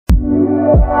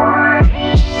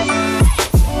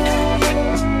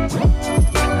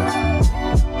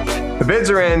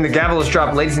are in. The gavel is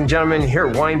dropped. Ladies and gentlemen, here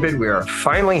at WineBid, we are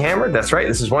finally hammered. That's right.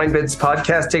 This is WineBid's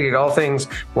podcast, taking all things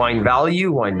wine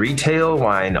value, wine retail,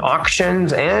 wine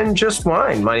auctions, and just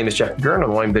wine. My name is Jeff Gurn on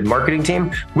the WineBid marketing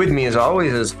team. With me, as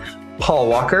always, is Paul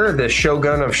Walker, the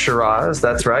shogun of Shiraz.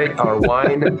 That's right, our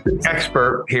wine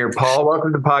expert here. Paul,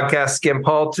 welcome to the podcast. Skim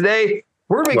Paul. Today,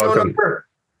 we're going to be going over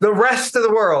the rest of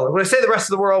the world. When I say the rest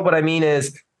of the world, what I mean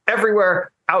is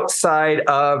everywhere outside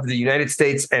of the United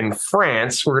States and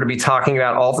France. We're going to be talking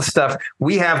about all the stuff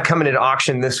we have coming into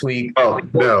auction this week. Oh,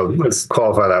 no, let's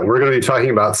qualify that. We're going to be talking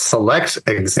about select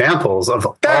examples of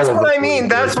That's all what of I mean.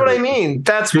 That's what I mean.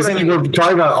 That's what I mean. We're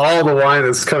talking about all the wine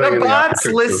that's coming in. The bots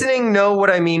listening know what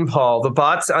I mean, Paul. The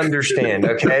bots understand,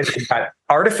 okay? They've got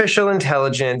artificial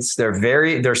intelligence.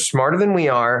 They're smarter than we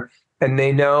are, and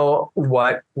they know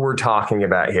what we're talking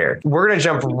about here. We're going to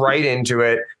jump right into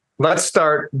it. Let's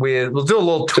start with, we'll do a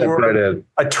little tour,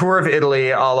 a tour of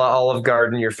Italy, a la Olive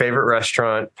Garden, your favorite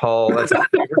restaurant, Paul. That's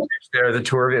there, the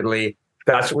tour of Italy.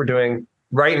 That's what we're doing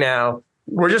right now.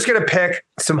 We're just going to pick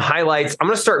some highlights. I'm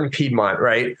going to start in Piedmont,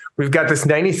 right? We've got this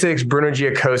 96 Bruno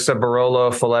Giacosa Barolo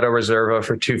Folletto Reserva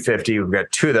for $250. We've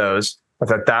got two of those. I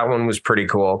thought that one was pretty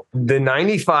cool. The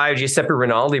 95 Giuseppe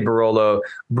Rinaldi Barolo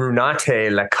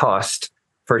Brunate Lacoste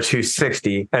for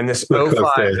 $260. And this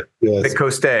 05, the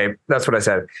Coste, that's what I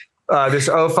said. This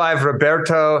 05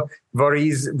 Roberto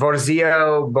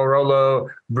Vorzio Barolo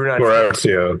Brunate.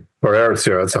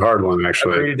 Borazio. That's a hard one,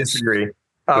 actually. Agree to disagree.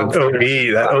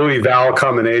 That OE vowel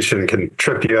combination can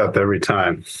trip you up every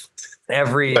time.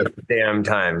 Damn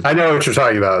time. I know what you're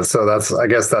talking about, so I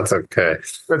guess that's okay.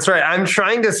 That's right. I'm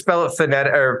trying to spell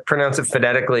it pronounce it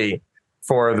phonetically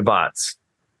for the bots.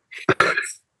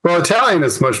 Well, Italian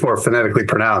is much more phonetically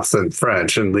pronounced than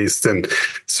French, at least in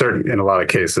a lot of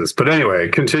cases. But anyway,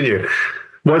 continue.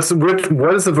 What is the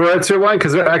Verezio wine?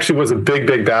 Because there actually was a big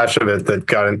batch of it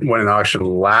that went in auction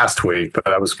last week, but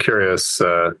I was curious,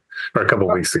 or a couple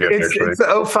of weeks ago. It's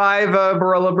the 05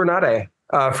 Barolo Brunate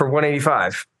for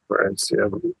 $185.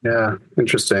 Verezio. Yeah,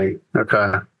 interesting.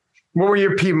 Okay. What were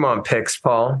your Piedmont picks,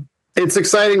 Paul? It's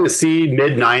exciting to see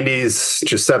mid-90s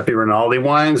Giuseppe Rinaldi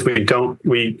wines.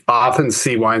 We often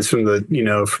see wines from the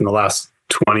last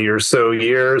 20 or so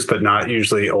years, but not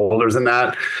usually older than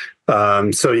that.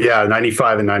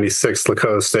 95 and 96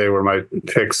 Lacoste were my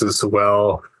picks as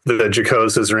well. The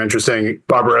Giacosas are interesting.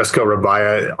 Barbaresco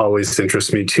Rabaia always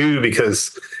interests me too,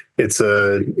 because it's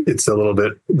a little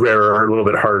bit rarer, a little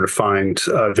bit harder to find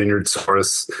vineyard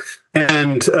source.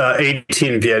 And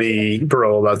 18 Vietti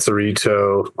Barolo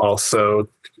Lazzarito also.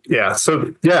 Yeah.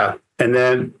 So, yeah. And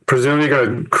then presumably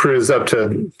going to cruise up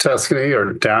to Tuscany,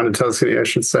 or down to Tuscany, I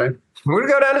should say. We're going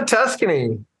to go down to Tuscany.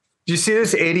 Did you see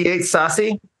this 88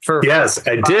 Sassi? Yes,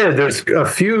 I did. There's a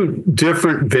few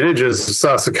different vintages of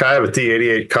Sassicaia, but the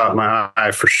 88 caught my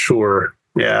eye for sure.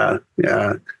 Yeah.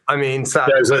 I mean,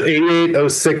 there's an 88,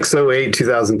 06, 08,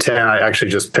 2010. I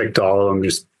actually just picked all of them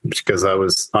just because I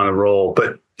was on a roll.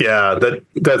 But yeah,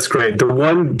 that's great. The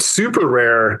one super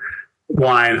rare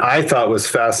wine I thought was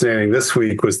fascinating this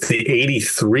week was the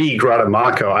 83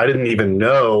 Gratamaco. I didn't even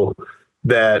know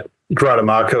that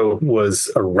Gratamaco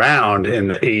was around in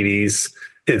the 80s.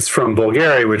 It's from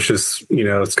Bulgaria, which is,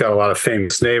 it's got a lot of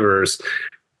famous neighbors.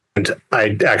 And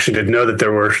I actually didn't know that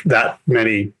there were that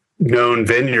many known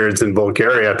vineyards in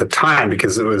Bulgaria at the time,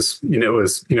 because it was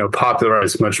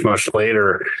popularized much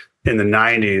later in the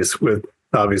 90s with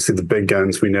obviously the big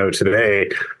guns we know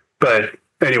today. But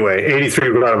anyway, 83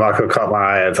 Gratamaco caught my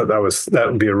eye. I thought that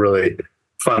would be a really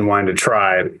fun wine to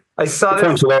try. I saw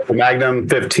the Magnum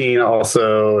 15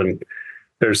 also, and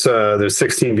there's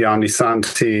 16 Biondi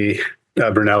Santi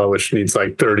Brunello, which needs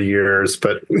like 30 years,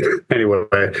 but anyway,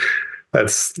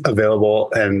 that's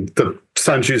available. And the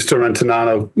San Giusto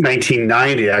Rentanano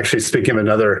 1990, actually, speaking of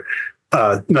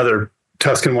another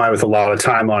Tuscan wine with a lot of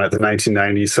time on it, the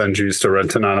 1990 San Giusto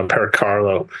Rentanano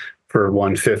Pericarlo for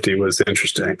 $150 was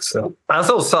interesting. So I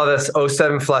also saw this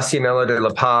 07 Flacianello de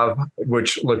la Pave,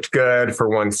 which looked good for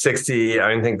 $160. I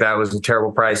didn't think that was a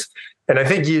terrible price. And I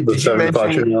think you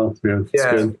mentioned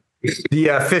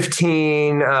the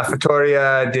 15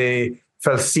 Fattoria de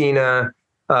Falsina.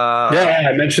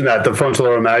 I mentioned that, the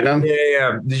Fontaloro Magnum.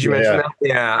 Yeah. Did you mention that?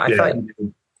 Yeah, I thought you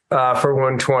did. For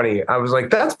 $120. I was like,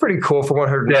 that's pretty cool for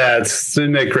 $100. Yeah, they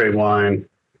make great wine.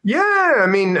 Yeah, I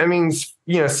mean,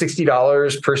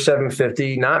 $60 per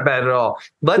 $750, not bad at all.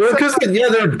 Their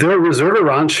Reserva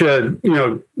Arancia,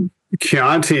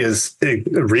 Chianti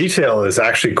retail is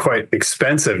actually quite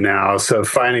expensive now. So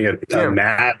finding a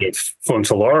mat of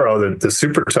Fontaloro, the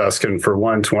Super Tuscan for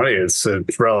 $120, it's a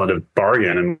relative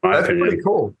bargain in my opinion. That's pretty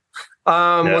cool.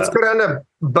 Let's go down to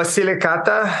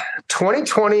Basilicata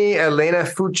 2020 Elena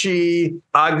Fucci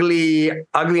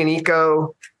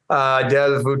Aglianico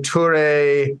del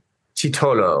Vuture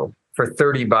Titolo for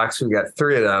 $30. We got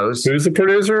 3 of those. Who's the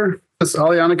producer? This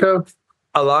Alianico?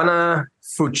 Alana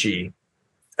Fucci,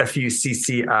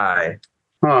 Fucci.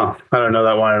 Huh. I don't know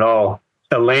that one at all.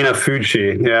 Elena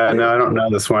Fucci. Yeah, no, I don't know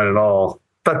this one at all.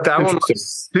 But that one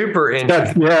was super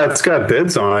interesting. It's got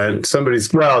bids on it.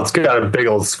 It's got a big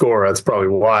old score. That's probably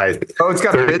why. Oh, it's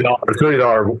got $30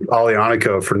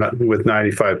 Alianico with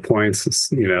 95 points.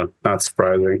 It's, not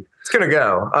surprising. It's going to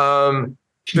go. I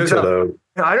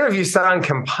don't know if you saw in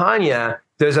Campania,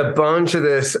 there's a bunch of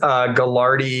this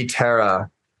Gallardi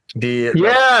Terra.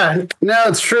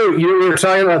 It's true. We were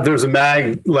talking about there's a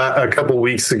mag a couple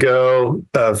weeks ago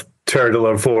of Terra de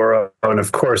Lavoro, and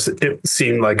of course it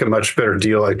seemed like a much better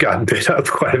deal. It got bid up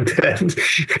quite a bit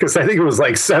because I think it was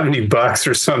like $70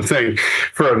 or something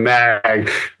for a mag,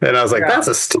 and I was like, that's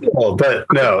a steal. But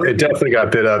no, it definitely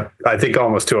got bid up, I think,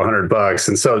 almost to $100.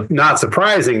 And so not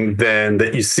surprising then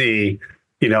that you see,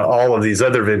 all of these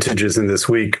other vintages in this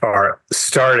week are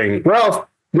starting. Well,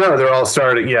 no, they're all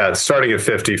starting. Yeah, it's starting at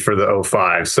 50 for the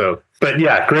 05. So, but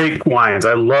yeah, great wines.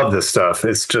 I love this stuff.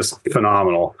 It's just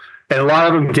phenomenal. And a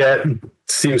lot of them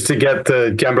seems to get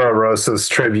the Gembro Rosa's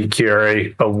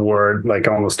Trebicchieri award like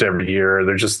almost every year.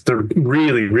 They're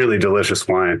really, really delicious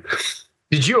wine.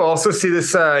 Did you also see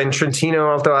this in Trentino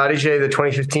Alto Adige, the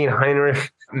 2015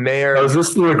 Heinrich Mayer? Oh, is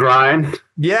this the Lagrein?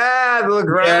 Yeah, the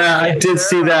Lagrein. Yeah, I did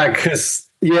see that because,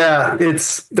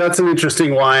 that's an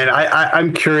interesting wine.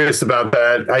 I'm curious about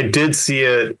that. I did see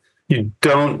it. You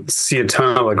don't see a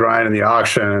ton of Lagrein in the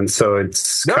auction, and so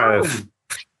it's kind of...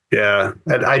 Yeah,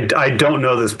 and I don't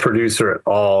know this producer at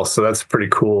all, so that's pretty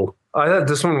cool. I thought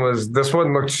this one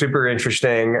looked super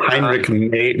interesting. Heinrich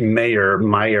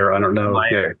Mayer, I don't know.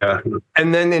 Meyer. Yeah.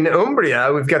 And then in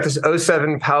Umbria, we've got this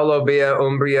 07 Paolo Bea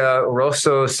Umbria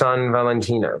Rosso San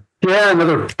Valentino. Yeah,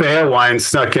 another Bea wine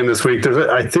snuck in this week.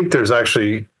 I think there's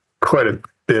actually quite a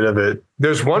bit of it.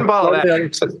 There's one bottle.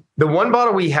 The one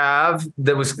bottle we have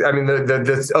that was,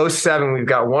 the 07, we've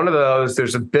got one of those.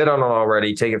 There's a bid on it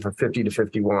already. Take it from 50 to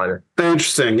 51.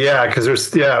 Interesting. Yeah, because there's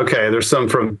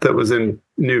some that was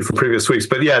new from previous weeks.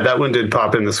 But yeah, that one did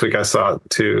pop in this week. I saw it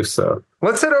too. So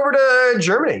let's head over to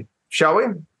Germany, shall we?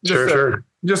 Sure.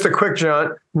 Just a quick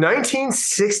jaunt.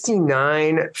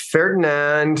 1969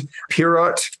 Ferdinand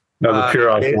Pirot. No, the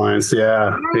Pirot wines.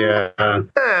 Yeah.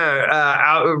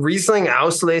 Riesling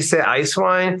Auslese ice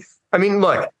wine. I mean,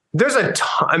 look, there's a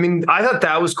ton. I thought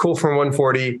that was cool from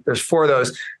 140. There's 4 of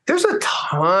those. There's a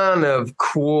ton of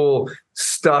cool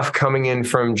stuff coming in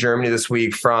from Germany this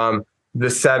week from the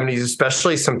 70s,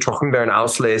 especially some Trockenbeeren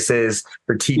Ausleses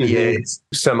or TBAs,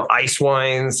 some ice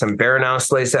wines, some Baron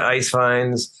Auslese ice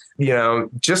wines,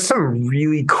 just some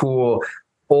really cool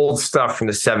old stuff from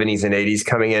the 70s and 80s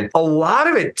coming in. A lot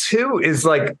of it too is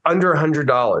like under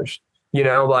 $100,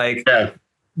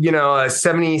 a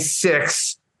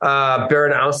 76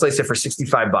 Baron Auslese for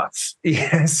 $65.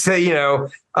 Yeah. So,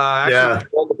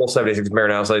 multiple 76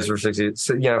 Baron Auslese for for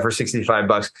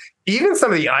 $65. Even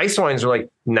some of the ice wines are like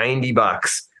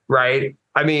 $90, right?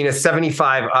 A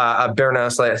 75 Baron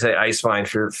Auslese ice wine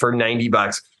for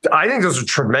 $90. I think those are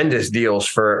tremendous deals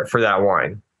for that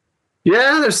wine.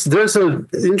 Yeah, there's a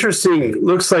interesting,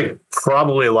 looks like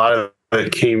probably a lot of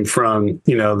it came from,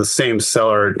 the same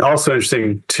seller. Also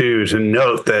interesting too, to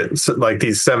note that like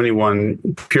these 71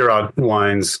 Pirot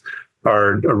wines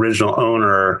are original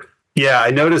owner. Yeah,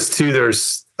 I noticed too,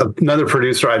 there's another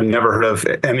producer I've never heard of,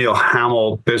 Emil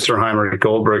Hamel, Bisterheimer,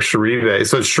 Goldberg, Schriebe.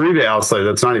 So it's Schriebe outside.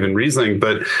 That's not even Riesling,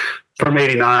 but from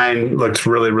 89 looked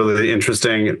really, really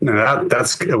interesting. And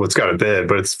that's what's got a bid,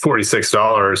 but it's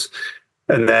 $46.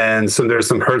 And then there's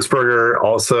some Herzberger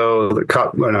also.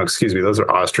 Those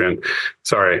are Austrian.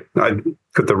 Sorry, I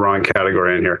put the wrong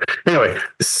category in here. Anyway,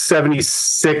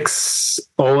 76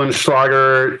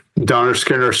 Ohlenschlager,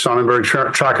 Donnerskinner, Sonnenberg,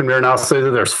 Trockenbeeren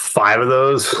Auslese. There's 5 of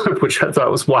those, which I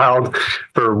thought was wild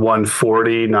for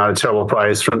 140. Not a terrible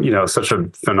price from such a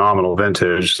phenomenal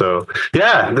vintage. So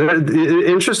yeah, the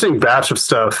interesting batch of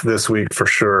stuff this week for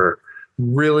sure.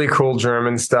 Really cool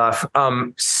German stuff.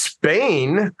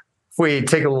 Spain. If we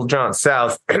take a little jaunt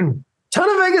south, ton of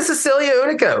Vega Sicilia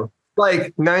Unico,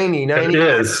 like 90,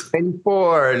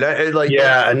 94.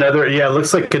 It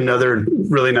looks like another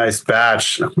really nice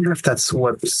batch. I wonder if that's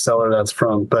what seller that's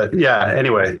from. But yeah,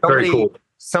 anyway, very cool.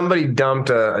 Somebody dumped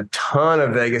a ton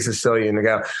of Vega Sicilia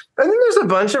Unico. And then there's a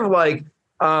bunch of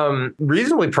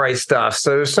reasonably priced stuff.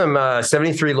 So there's some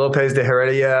 73 Lopez de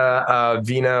Heredia,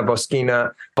 Vina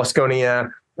Bosconia,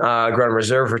 Grand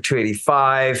Reserve for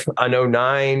 $285, an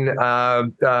 09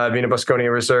 Vina Bosconia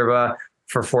Reserva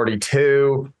for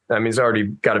 42. That means I already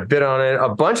got a bid on it. A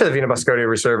bunch of the Vino Boscodio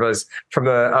Reservas from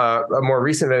the more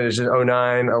recent vintages,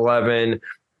 09, 11,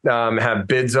 have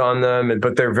bids on them,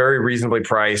 but they're very reasonably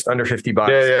priced, under $50.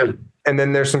 Yeah. And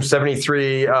then there's some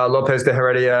 73 Lopez de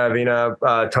Heredia Vina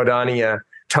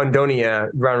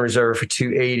Tondonia Brown Reserve for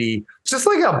 280. Just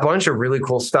like a bunch of really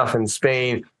cool stuff in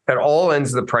Spain at all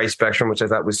ends of the price spectrum, which I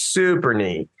thought was super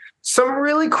neat. Some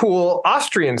really cool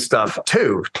Austrian stuff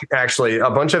too, actually.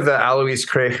 A bunch of the Alois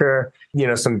Krecher,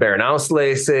 some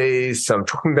Bernauslese, some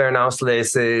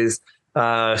Trockenbernauslese,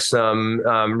 some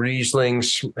Riesling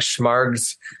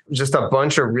Schmargs, just a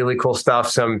bunch of really cool stuff.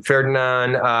 Some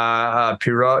Ferdinand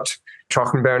Pirot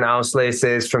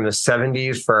Trockenbernauslese from the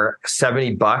 70s for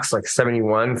 $70, like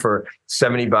 71 for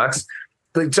 $70.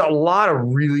 There's a lot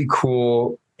of really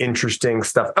cool, interesting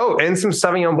stuff. Oh, and some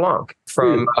Sauvignon Blanc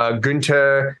from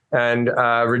Günther and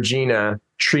Regina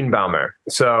Schrienbaumer.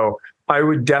 So I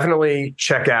would definitely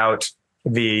check out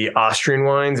the Austrian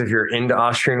wines if you're into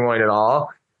Austrian wine at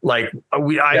all. The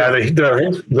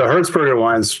Herzberger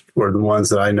wines were the ones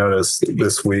that I noticed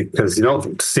this week because you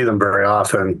don't see them very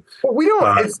often. Well, we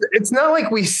don't. It's not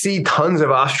like we see tons of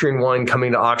Austrian wine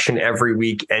coming to auction every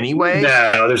week anyway.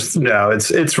 It's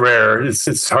rare.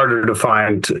 It's harder to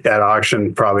find at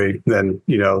auction probably than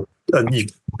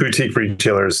boutique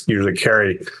retailers usually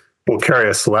will carry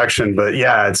a selection. But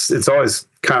yeah, it's always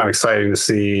kind of exciting to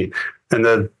see.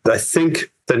 And I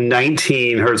think the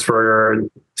 19 Herzberger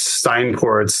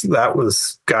Steinports, that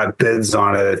got bids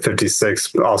on it at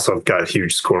 56, also got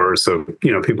huge scores. So,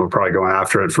 people are probably going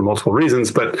after it for multiple reasons.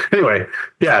 But anyway,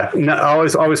 yeah,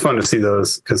 always fun to see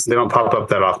those because they don't pop up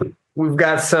that often. We've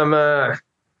got some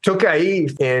Tokai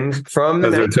in from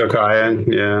the Tokai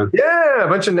in, yeah. Yeah, a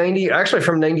bunch of 90, actually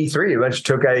from 93, a bunch of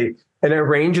Tokai. And it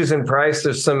ranges in price.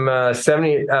 There's some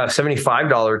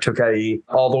 $75 Tokai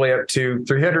all the way up to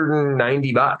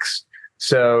 $390.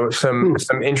 So some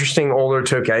interesting older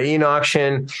Tokai in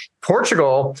auction.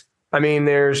 Portugal, I mean,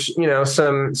 there's,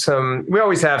 some, we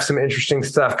always have some interesting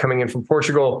stuff coming in from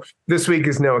Portugal. This week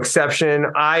is no exception.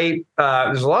 There's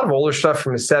a lot of older stuff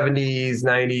from the 70s,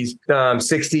 90s,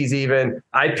 60s even.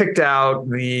 I picked out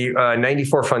the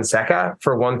 94 Fonseca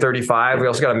for 135. We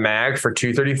also got a Mag for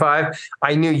 235.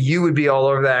 I knew you would be all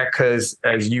over that because,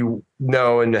 as you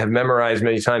know and have memorized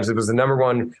many times, it was the number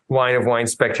one wine of Wine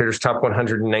Spectator's Top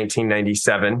 100 in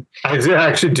 1997. I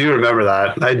actually do remember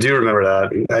that. I do remember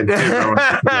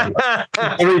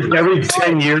every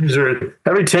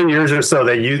 10 years or so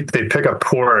they pick a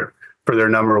port for their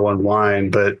number one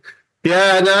wine. But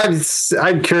yeah,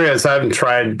 I'm curious. I haven't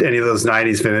tried any of those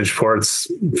 90s vintage ports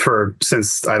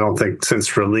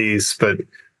since release, but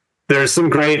there's some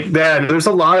great, there's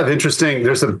a lot of interesting,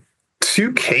 there's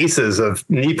two cases of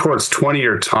Nieport's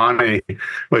 20-year Tawny,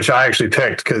 which I actually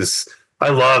picked because I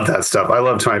love that stuff. I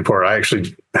love Tawny Port. I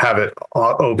actually have it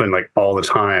open like all the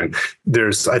time.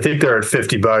 I think they're at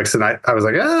 $50 and I was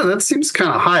like, that seems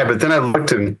kind of high. But then I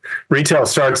looked and retail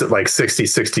starts at like 60,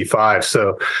 65.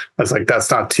 So I was like,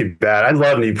 that's not too bad. I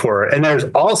love Nieport. And there's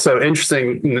also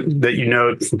interesting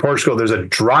that, from Portugal, there's a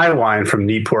dry wine from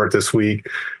Nieport this week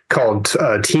called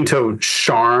Tinto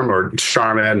Charme or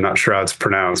Charme. I'm not sure how it's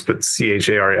pronounced, but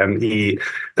CHARME,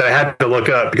 that I had to look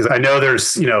up because I know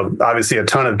there's, obviously a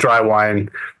ton of dry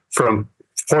wine from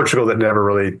Portugal that never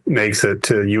really makes it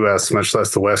to US, much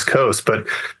less the West Coast. But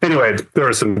anyway, there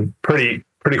were some pretty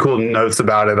cool notes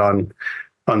about it on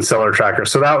Cellar Tracker.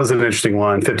 So that was an interesting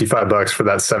one. $55 for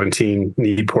that 17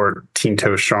 Nieport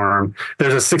Tinto Charme.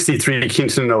 There's a 63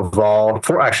 Quinta Noval,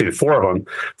 four of them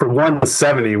for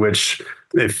 $170, which,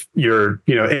 if you're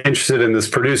interested in this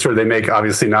producer, they make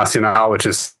obviously Nacional, which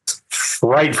is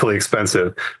frightfully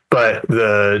expensive, but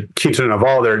the Quinta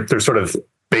Noval, they're sort of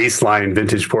baseline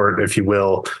vintage port, if you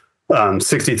will.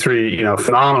 63,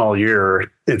 phenomenal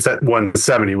year. It's at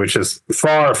 170, which is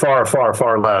far, far, far,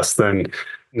 far less than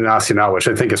Nacional, which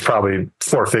I think is probably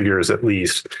four figures at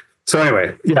least. So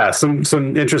anyway, yeah, some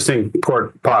interesting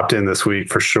port popped in this week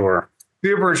for sure.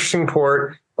 Super interesting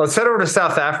port. Let's head over to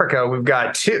South Africa. We've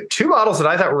got two bottles that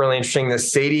I thought were really interesting. The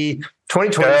Sadie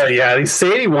 2020. Yeah, these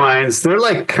Sadie wines, they're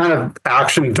like kind of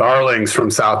auction darlings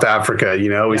from South Africa.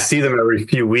 We see them every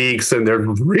few weeks and they're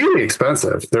really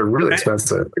expensive.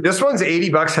 Expensive. This one's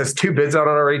 $80, has two bids on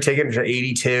it already, taken it to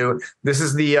 82. This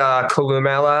is the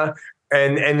Columella.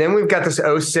 And then we've got this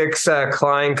 06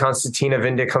 Klein Constantina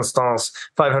Vinde Constance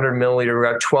 500 milliliter. We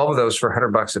got 12 of those for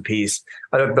 $100 a piece.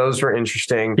 I thought those were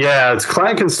interesting. Yeah, it's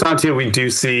Klein Constantina we do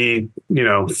see,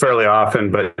 fairly often,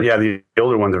 but yeah, the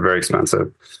older ones are very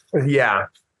expensive. Yeah.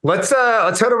 Let's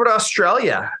head over to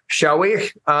Australia, shall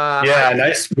we?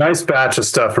 Yeah, nice batch of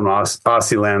stuff from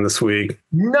Aussie land this week.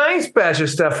 Nice batch of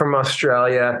stuff from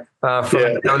Australia,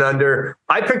 from down under.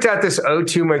 I picked out this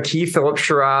O2 Marquis Philip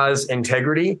Shiraz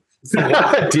Integrity.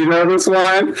 Do you know this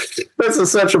wine? This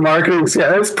is such a marketing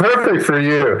scam. It's perfect for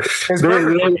you.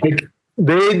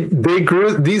 They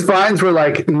grew, these vines were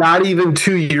like not even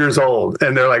 2 years old,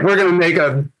 and they're like, we're going to make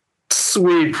a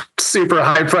sweet, super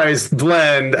high priced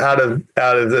blend out of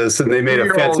this, and they made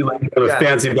a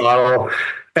fancy bottle.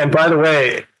 And by the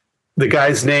way, the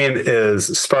guy's name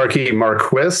is Sparky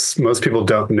Marquis. Most people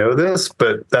don't know this,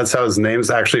 but that's how his name is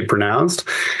actually pronounced.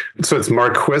 So it's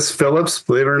Marquis Phillips,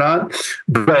 believe it or not.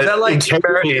 But is that like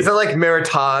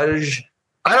Meritage?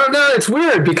 I don't know. It's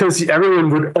weird because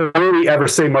everyone would only ever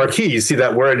say Marquis. You see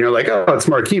that word and you're like, oh, it's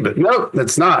Marquis. But no,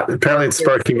 it's not. Apparently it's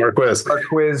Sparky Marquis.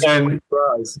 And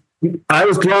I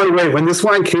was blown away. When this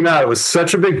wine came out, it was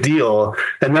such a big deal.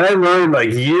 And then I learned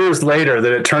like years later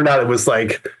that it turned out it was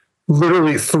like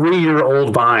literally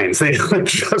 3-year-old vines. They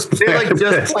just planted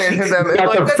them.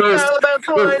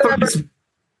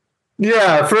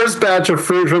 First batch of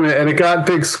fruit from it, and it got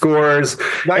big scores.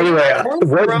 Anyway,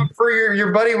 for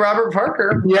your buddy Robert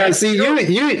Parker. Yeah, see,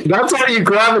 you that's why you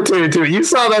gravitated to it. You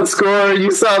saw that score,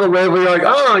 you saw the label, you're like,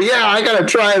 oh yeah, I gotta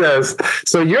try this.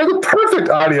 So you're the perfect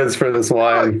audience for this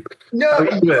wine. No,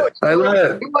 I love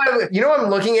it. You know what I'm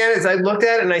looking at is I looked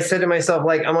at it and I said to myself,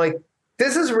 I'm like,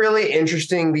 this is really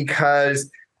interesting because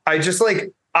I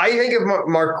think of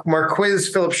Marquis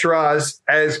Philip Shiraz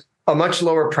as a much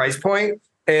lower price point.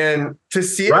 And to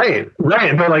see it,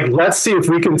 right. But like, let's see if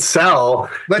we can sell.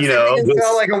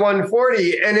 Sell like a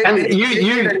 140.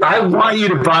 I want you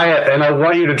to buy it, and I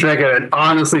want you to drink it, and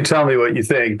honestly tell me what you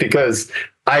think, because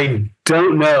I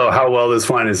don't know how well this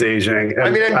wine is aging. And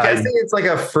I'm guessing it's like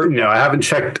a fruit. I haven't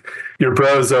checked your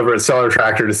bros over at Cellar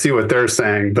Tractor to see what they're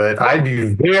saying, but I'd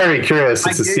be very curious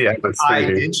to see how it's I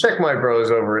did check my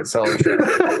bros over at Cellar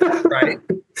Tractor, right?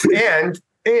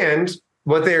 And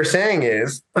what they are saying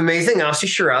is amazing Aussie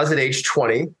Shiraz at age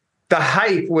 20. The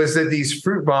hype was that these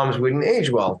fruit bombs wouldn't age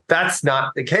well. That's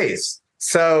not the case.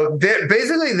 So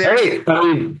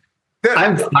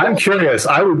I'm curious.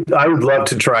 I would love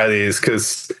to try these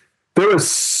because there was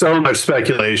so much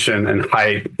speculation and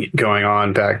hype going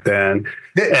on back then.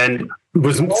 And I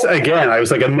was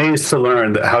like amazed to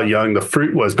learn how young the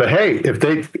fruit was. But hey, if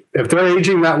they're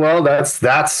aging that well,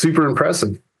 that's super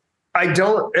impressive.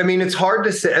 It's hard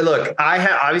to say. Look, I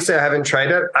haven't tried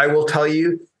it. I will tell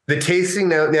you the tasting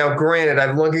note. Now, granted,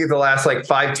 I'm looking at the last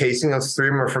 5 tasting notes. 3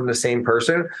 of them are from the same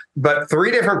person, but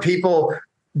 3 different people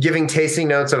giving tasting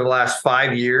notes over the last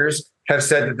 5 years have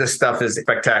said that this stuff is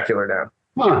spectacular now.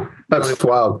 Huh, that's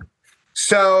wild.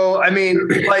 So,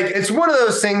 it's one of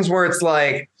those things where it's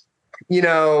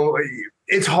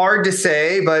it's hard to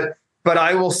say, but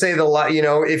I will say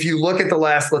if you look at the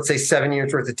last, let's say 7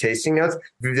 years worth of tasting notes,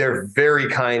 they're very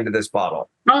kind to this bottle.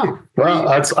 Oh, well,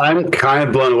 I'm kind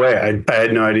of blown away. I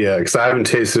had no idea because I haven't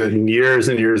tasted it in years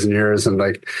and years and years. And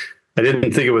I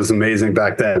didn't think it was amazing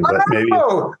back then, but maybe.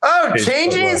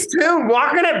 Changing his tune,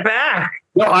 walking it back.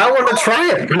 No, I want to try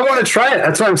it.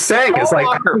 That's what I'm saying. It's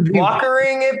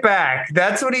walkering it back.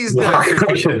 That's what he's doing.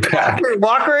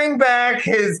 Walkering back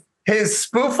his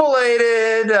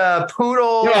spoofulated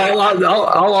poodle. Yeah,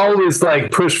 I'll always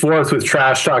push forth with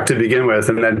trash talk to begin with,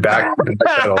 and then back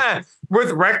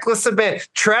with reckless abandon.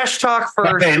 Trash talk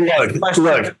first. Okay, look.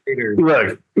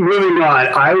 Moving on.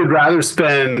 I would rather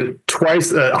spend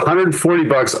twice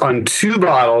 $140 on 2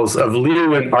 bottles of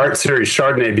Leeuwin Art Series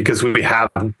Chardonnay because we have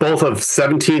both of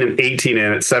 17 and 18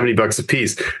 in at $70 a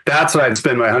piece. That's what I'd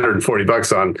spend my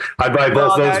 $140 on. I'd buy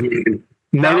both those.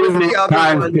 Many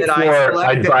times before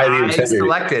I'd buy the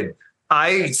Integrity.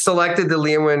 I selected the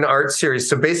Leeuwin Art Series.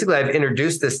 So basically, I've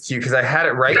introduced this to you because I had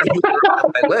it right on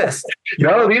my list.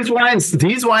 No, these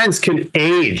wines can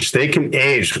age. They can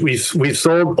age. We've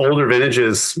sold older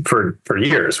vintages for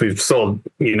years. We've sold,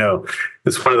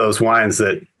 it's one of those wines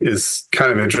that is kind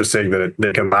of interesting that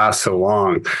they can last so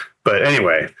long. But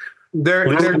anyway. They're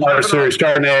Art Series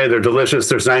Chardonnay. They're delicious.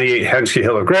 There's 98 Henschke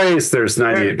Hill of Grace. There's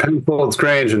 98 Penfolds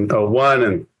Grange and 01.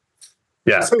 And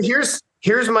yeah. So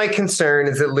here's my concern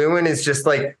is that Leeuwin is just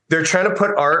they're trying to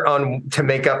put art on to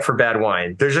make up for bad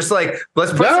wine. They're just let's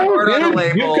put some art on the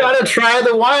label. You've got to try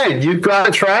the wine. You've got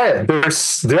to try it.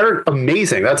 They're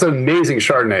amazing. That's amazing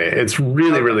Chardonnay. It's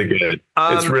really, really good.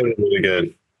 It's really, really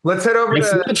good. Let's head over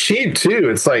It's to not cheap too.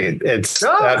 It's like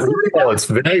it's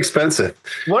very expensive.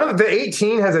 one of the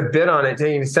 18 has a bid on it,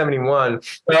 taking 71. Oh,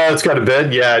 it's got a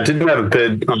bid. Yeah, it didn't have a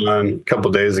bid on a couple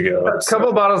of days ago. A couple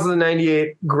of bottles of the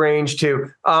 98 Grange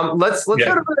too. Let's go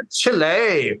to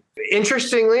Chile.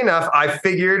 Interestingly enough, I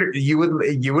figured you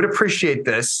would appreciate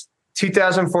this.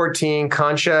 2014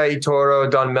 Concha y Toro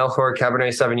Don Melchor Cabernet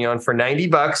Sauvignon for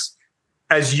 $90.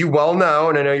 As you well know,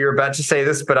 and I know you're about to say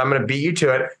this, but I'm going to beat you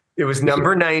to it. It was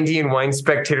number 90 in Wine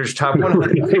Spectator's Top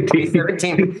 100 in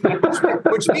 2017,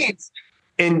 which means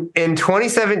in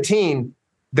 2017,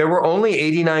 there were only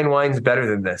 89 wines better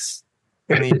than this.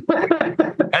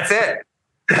 That's it.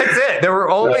 That's it. There were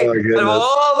only, of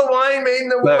all the wine made in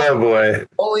the world,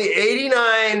 only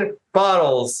 89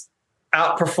 bottles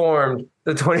outperformed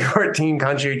the 2014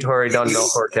 Concha y Toro Don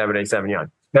Melchor Cabernet Sauvignon.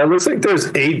 Now, it looks like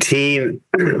there's 18.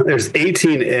 There's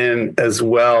 18 in as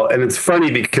well, and it's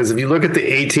funny because if you look at the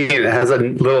 18, it has a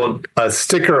little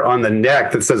sticker on the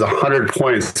neck that says 100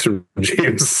 points from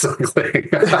James Suckling,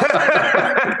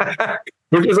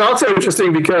 which is also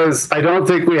interesting because I don't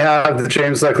think we have the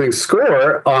James Suckling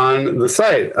score on the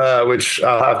site, which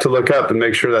I'll have to look up and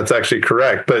make sure that's actually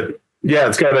correct. But yeah,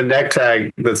 it's got a neck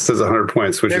tag that says 100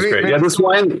 points, which is great. Yeah, this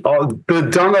wine, the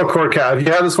Don Melchor have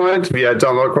you had this wine? Yeah,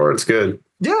 Don Melchor, it's good.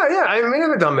 Yeah. I mean,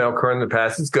 I've done Melchor in the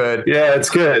past. It's good. Yeah, it's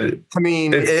good. I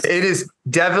mean, it is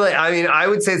definitely, I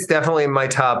would say it's definitely in my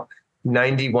top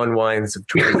 91 wines of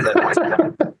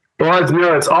 2017.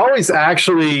 Well, it's always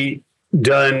actually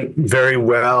done very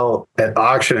well at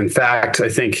auction. In fact, I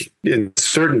think in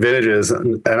certain vintages,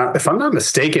 and if I'm not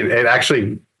mistaken, it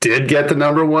actually did get the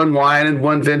number one wine in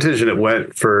one vintage, and it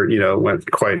went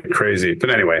quite crazy. But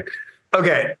anyway.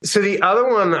 Okay. So the other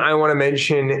one I want to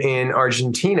mention in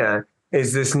Argentina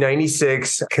is this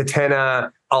 96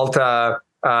 Catena Alta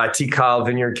Tikal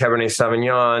Vineyard Cabernet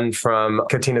Sauvignon from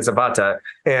Catena Zapata.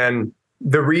 And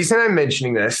the reason I'm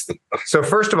mentioning this, so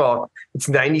first of all, it's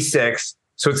 96.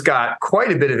 So it's got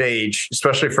quite a bit of age,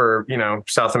 especially for,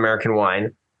 South American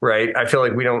wine, right? I feel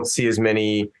like we don't see as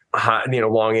many,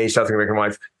 long-aged South American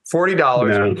wines. $40.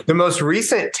 No. The most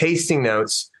recent tasting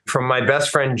notes from my best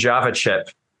friend Java Chip,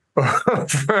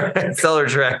 Cellar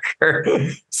Tracker,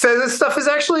 says this stuff is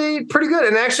actually pretty good.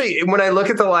 And actually, when I look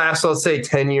at the last, let's say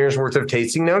 10 years worth of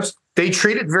tasting notes, they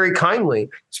treat it very kindly,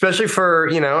 especially for,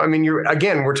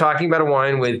 we're talking about a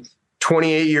wine with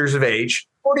 28 years of age,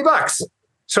 $40.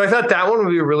 So I thought that one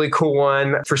would be a really cool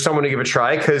one for someone to give a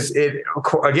try because it,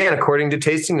 again, according to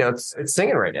tasting notes, it's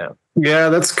singing right now. Yeah,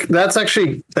 that's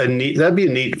actually that'd be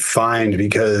a neat find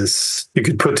because you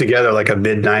could put together like a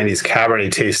mid-90s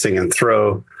Cabernet tasting and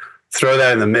throw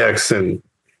that in the mix and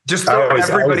just throw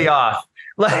everybody off.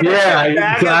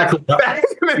 Exactly.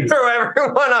 Throw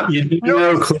everyone off.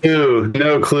 No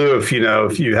clue if you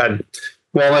had,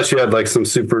 well, unless you had like some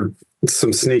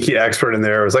sneaky expert in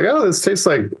there. It was like, oh, this tastes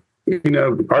like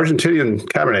Argentinian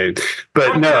Cabernet,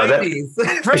 but no,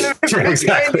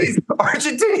 exactly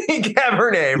Argentinian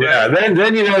Cabernet. Right? Yeah,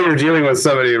 then you're dealing with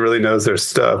somebody who really knows their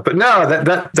stuff. But no,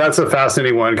 that's a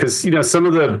fascinating one because some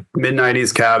of the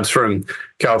mid-90s cabs from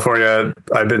California,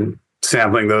 I've been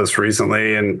sampling those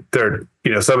recently, and they're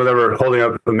some of them are holding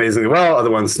up amazingly well, other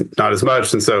ones not as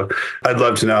much, and so I'd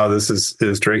love to know how this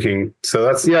is drinking. So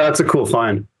that's a cool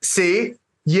find. See.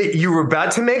 You were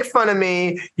about to make fun of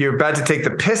me. You're about to take the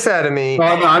piss out of me.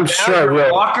 Oh, no, I'm sure I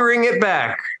will. Walkering it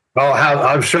back.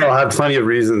 I'm sure I'll have plenty of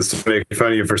reasons to make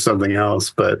fun of you for something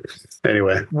else. But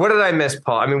anyway, what did I miss,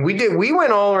 Paul? I mean, we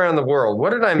went all around the world.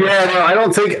 What did I miss? Yeah, no, I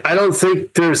don't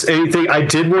think there's anything. I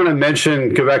did want to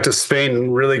go back to Spain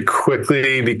really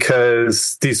quickly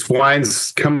because these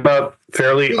wines come up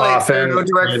fairly often. No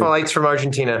direct flights from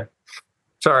Argentina.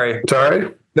 Sorry.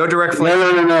 No direct flight.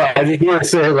 No. I just want to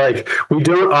say, we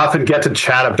don't often get to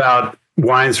chat about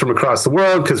wines from across the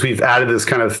world because we've added this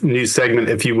kind of new segment,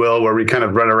 if you will, where we kind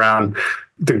of run around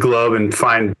the globe and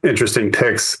find interesting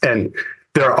picks. And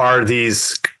there are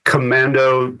these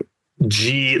Comando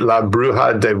G La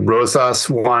Bruja de Rosas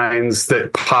wines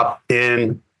that pop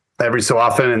in every so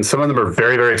often. And some of them are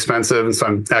very, very expensive. And so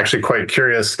I'm actually quite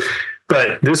curious.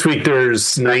 But this week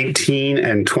there's 19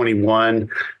 and 21,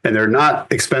 and they're not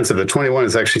expensive. The 21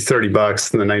 is actually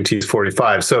 $30 and the 19 is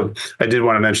 45. So I did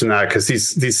want to mention that because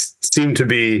these seem to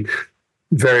be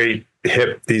very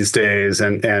hip these days.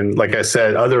 And like I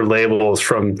said, other labels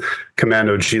from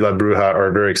Comando G La Bruja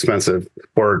are very expensive,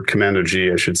 or Comando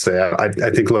G, I should say. I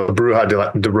think La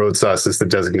Bruja de Rosas is the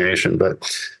designation,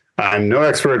 but I'm no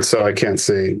expert, so I can't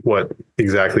say what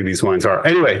exactly these wines are.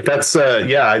 Anyway, that's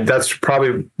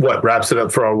probably what wraps it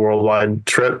up for our worldwide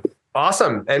trip.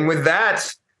 Awesome. And with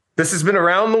that, this has been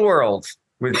Around the World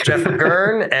with Jeff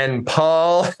McGurn and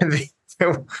Paul, the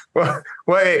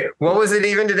Wait, what was it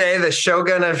even today? The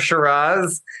Shogun of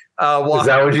Shiraz? Is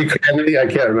that what you called me? I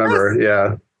can't remember.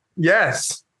 Yeah.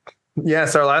 Yes.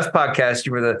 Yes. Our last podcast,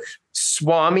 you were the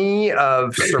Swami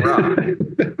of Shiraz.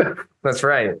 That's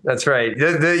right. That's right.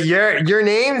 Your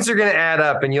names are going to add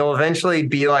up, and you'll eventually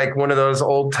be like one of those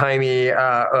old timey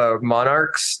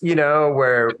monarchs,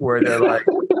 where they're like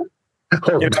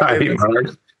old timey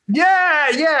monarchs.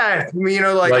 Yeah.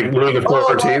 Like Louis the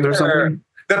 14th or something.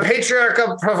 The Patriarch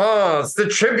of Provence, the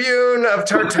Tribune of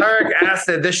Tartaric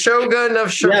Acid, the Shogun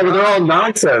of Shiraz. Yeah, but they're all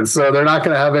nonsense, so they're not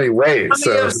going to have any weight.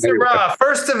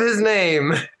 First of his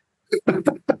name.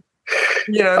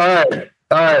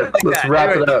 All right, let's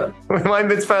wrap it up.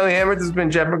 WineBid's finally hammered. This has been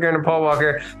Jeff McGurn and Paul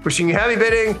Walker wishing you happy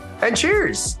bidding and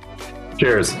cheers.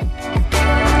 Cheers.